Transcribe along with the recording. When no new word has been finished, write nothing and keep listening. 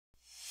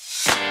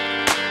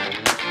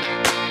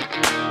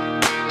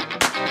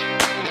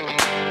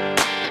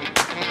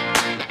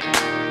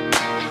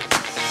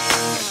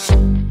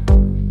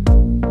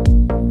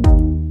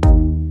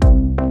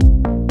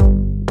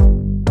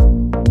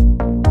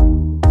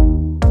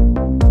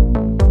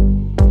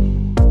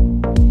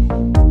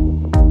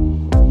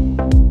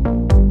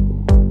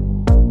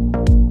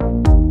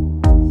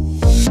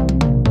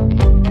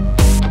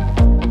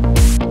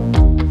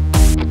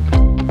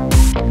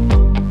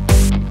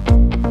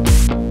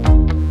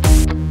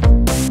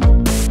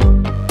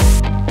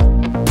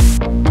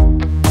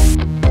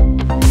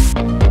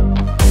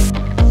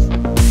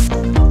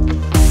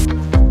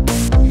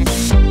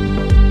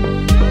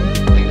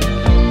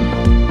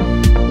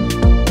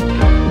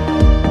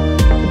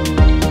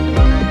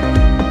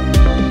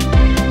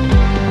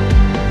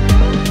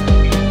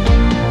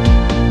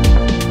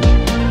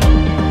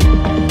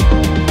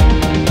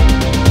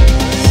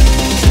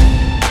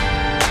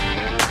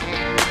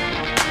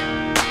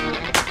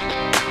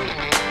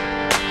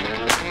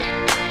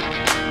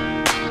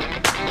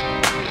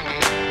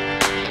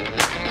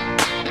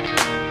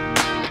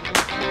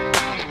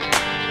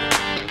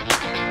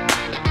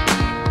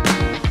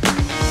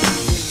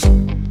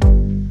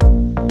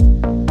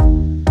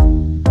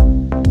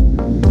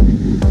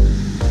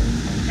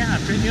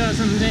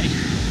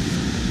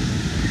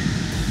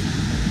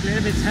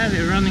a bit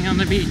heavy running on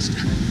the beach.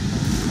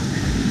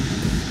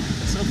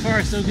 So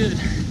far so good,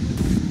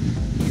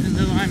 even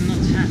though I'm not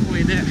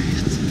halfway there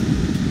yet.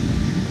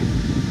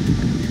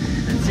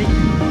 Let's see.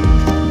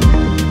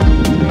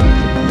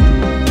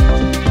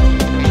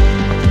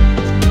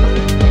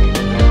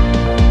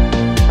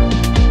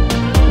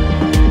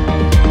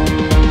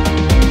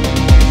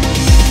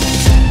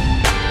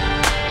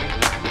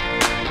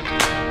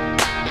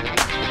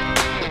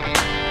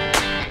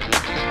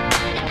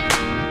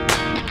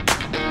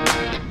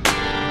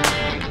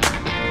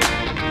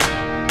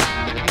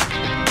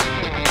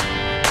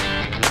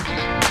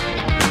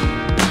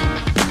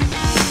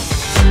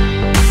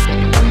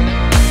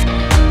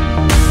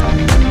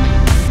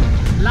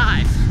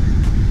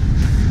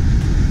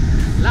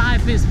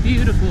 Is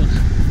beautiful.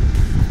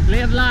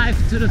 Live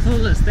life to the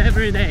fullest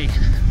every day.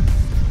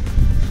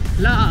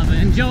 Love,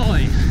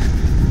 enjoy,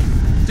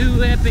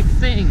 do epic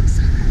things,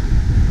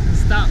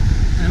 stuff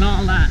and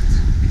all that.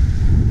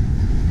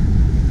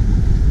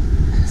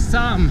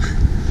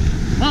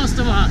 Most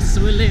of us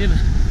will live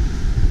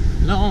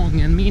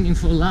long and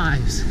meaningful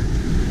lives,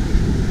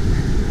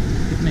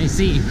 it may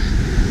seem.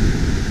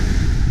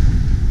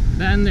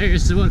 Then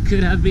there's what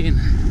could have been.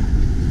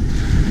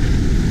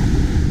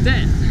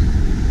 Death.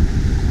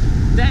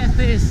 Death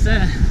is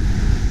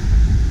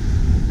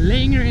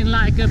lingering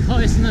like a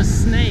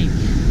poisonous snake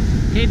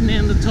hidden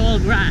in the tall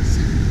grass.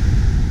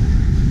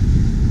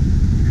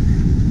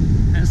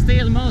 And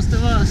still most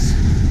of us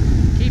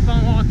keep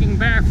on walking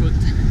barefoot,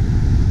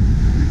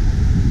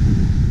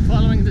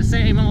 following the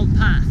same old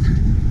path.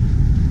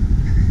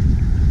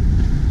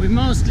 We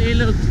mostly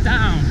look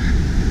down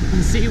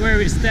and see where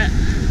we step.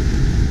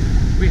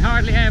 We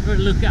hardly ever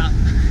look up.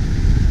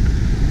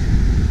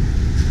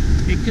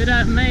 It could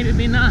have maybe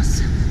been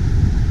us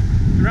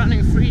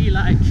running free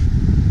like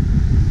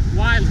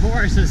wild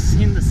horses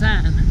in the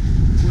sand,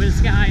 where the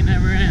sky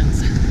never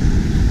ends.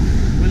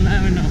 We'll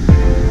never know.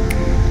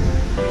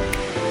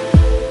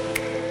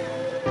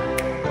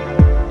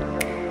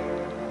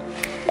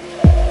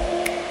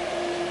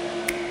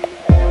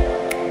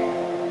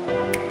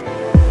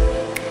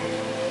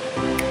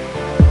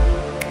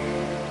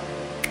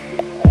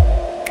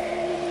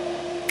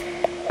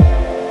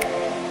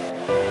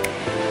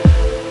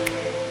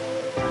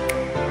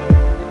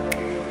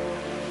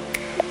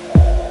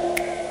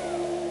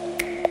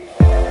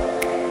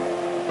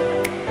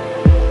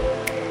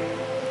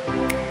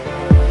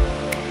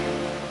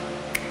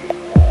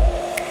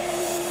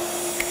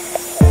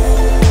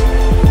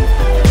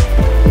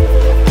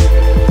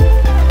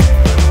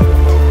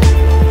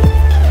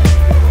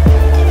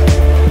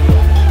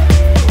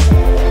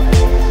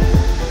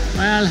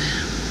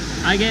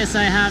 I guess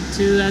I have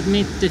to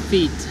admit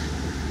defeat.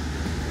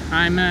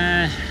 I'm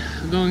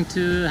going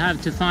to have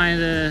to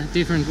find a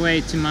different way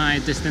to my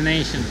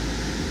destination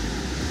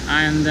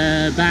and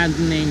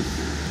abandoning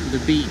the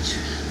beach.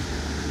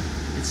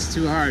 It's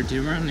too hard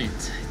to run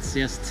it. It's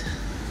just,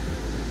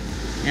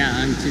 yeah,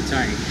 I'm too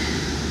tired.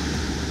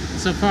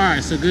 So far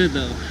so good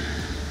though.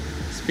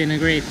 It's been a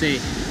great day.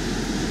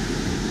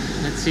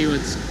 Let's see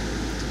what's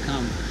to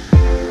come.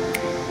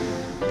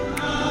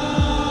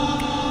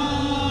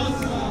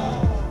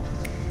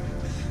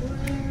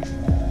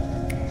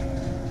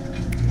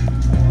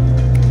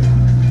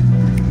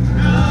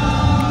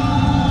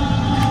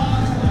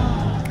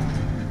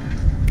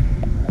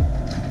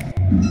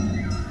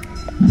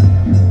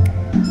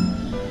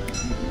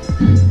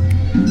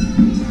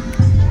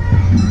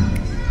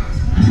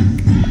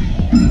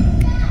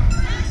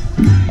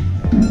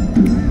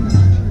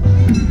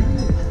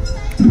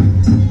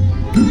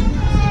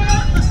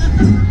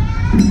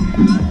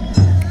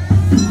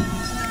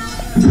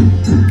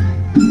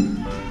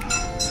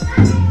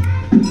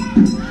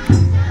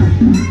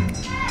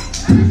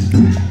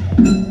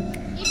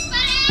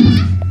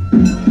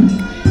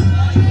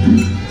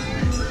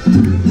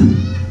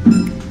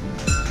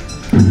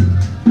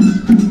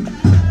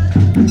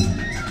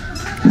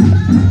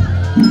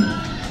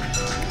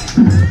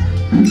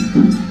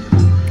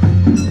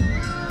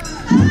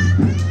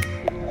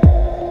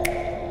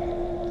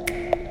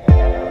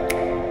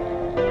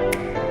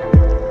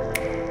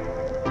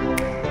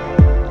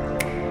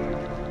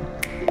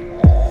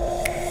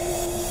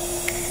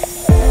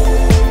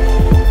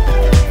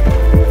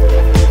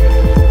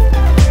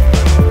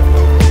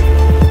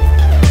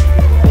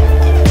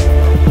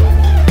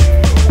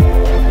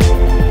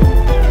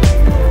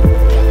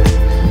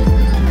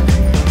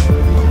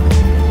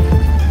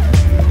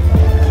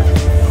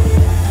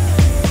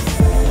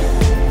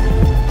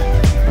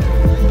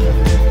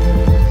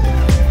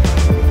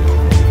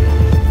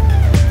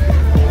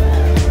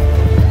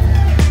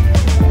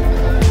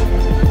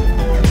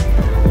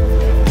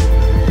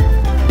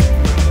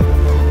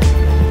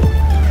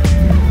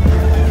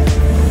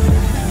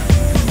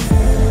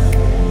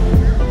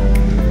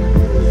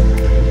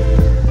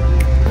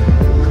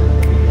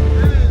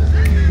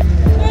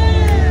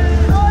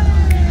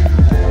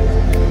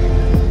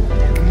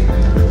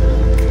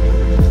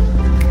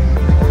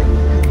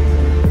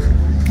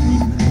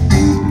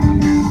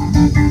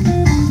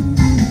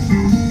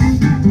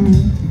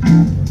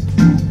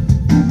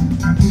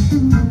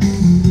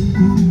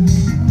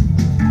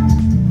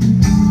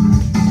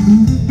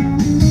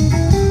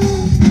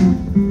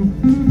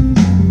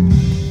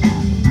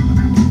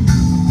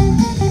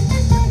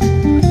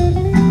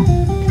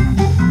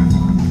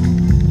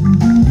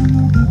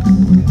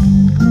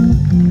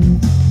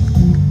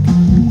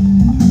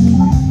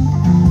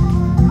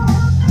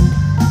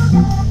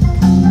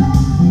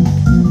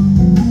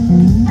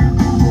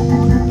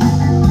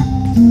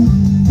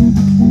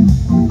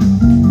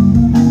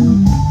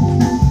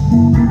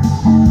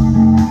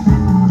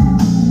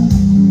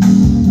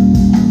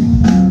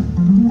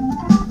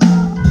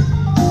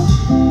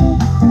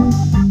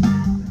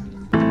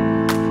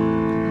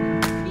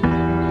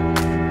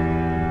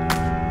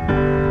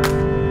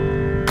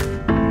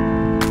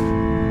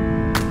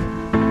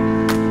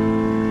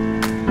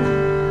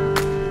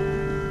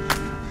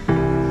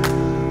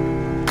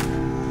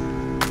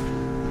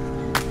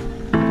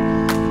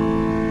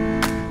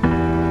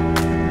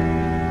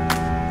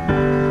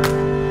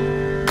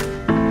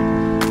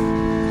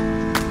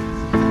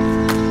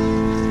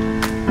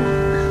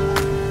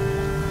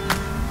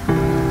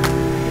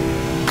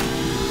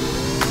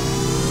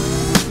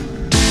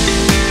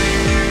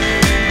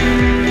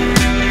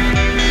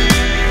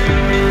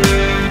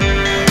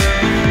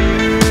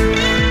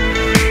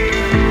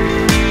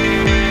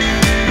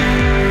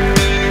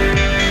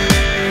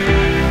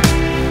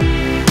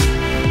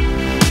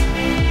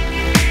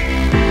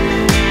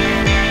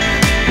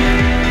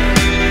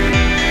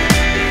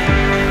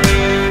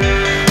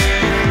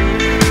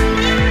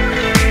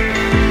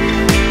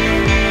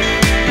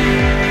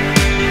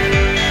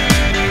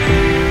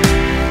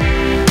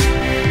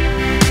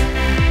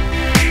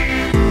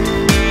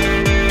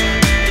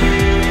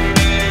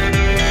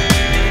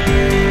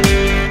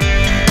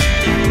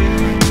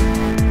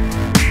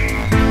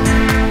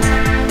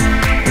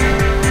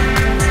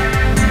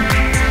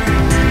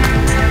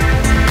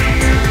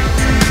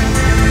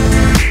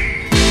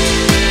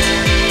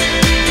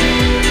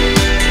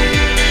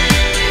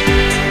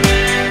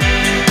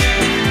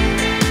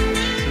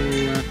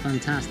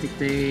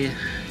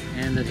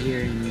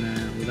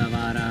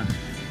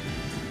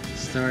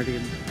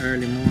 started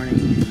early morning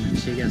in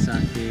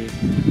Chigasaki,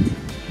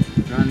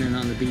 running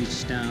on the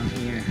beach down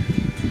here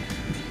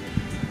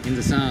in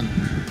the sun.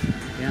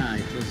 Yeah,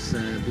 it was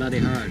bloody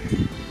hard.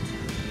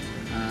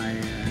 I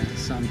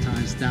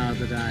sometimes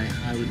doubted I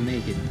would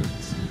make it,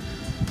 but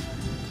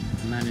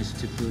managed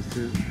to pull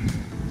through,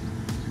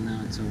 and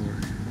now it's over.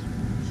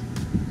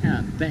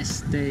 Yeah,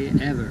 best day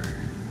ever.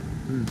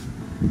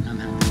 I'm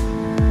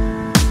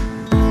happy.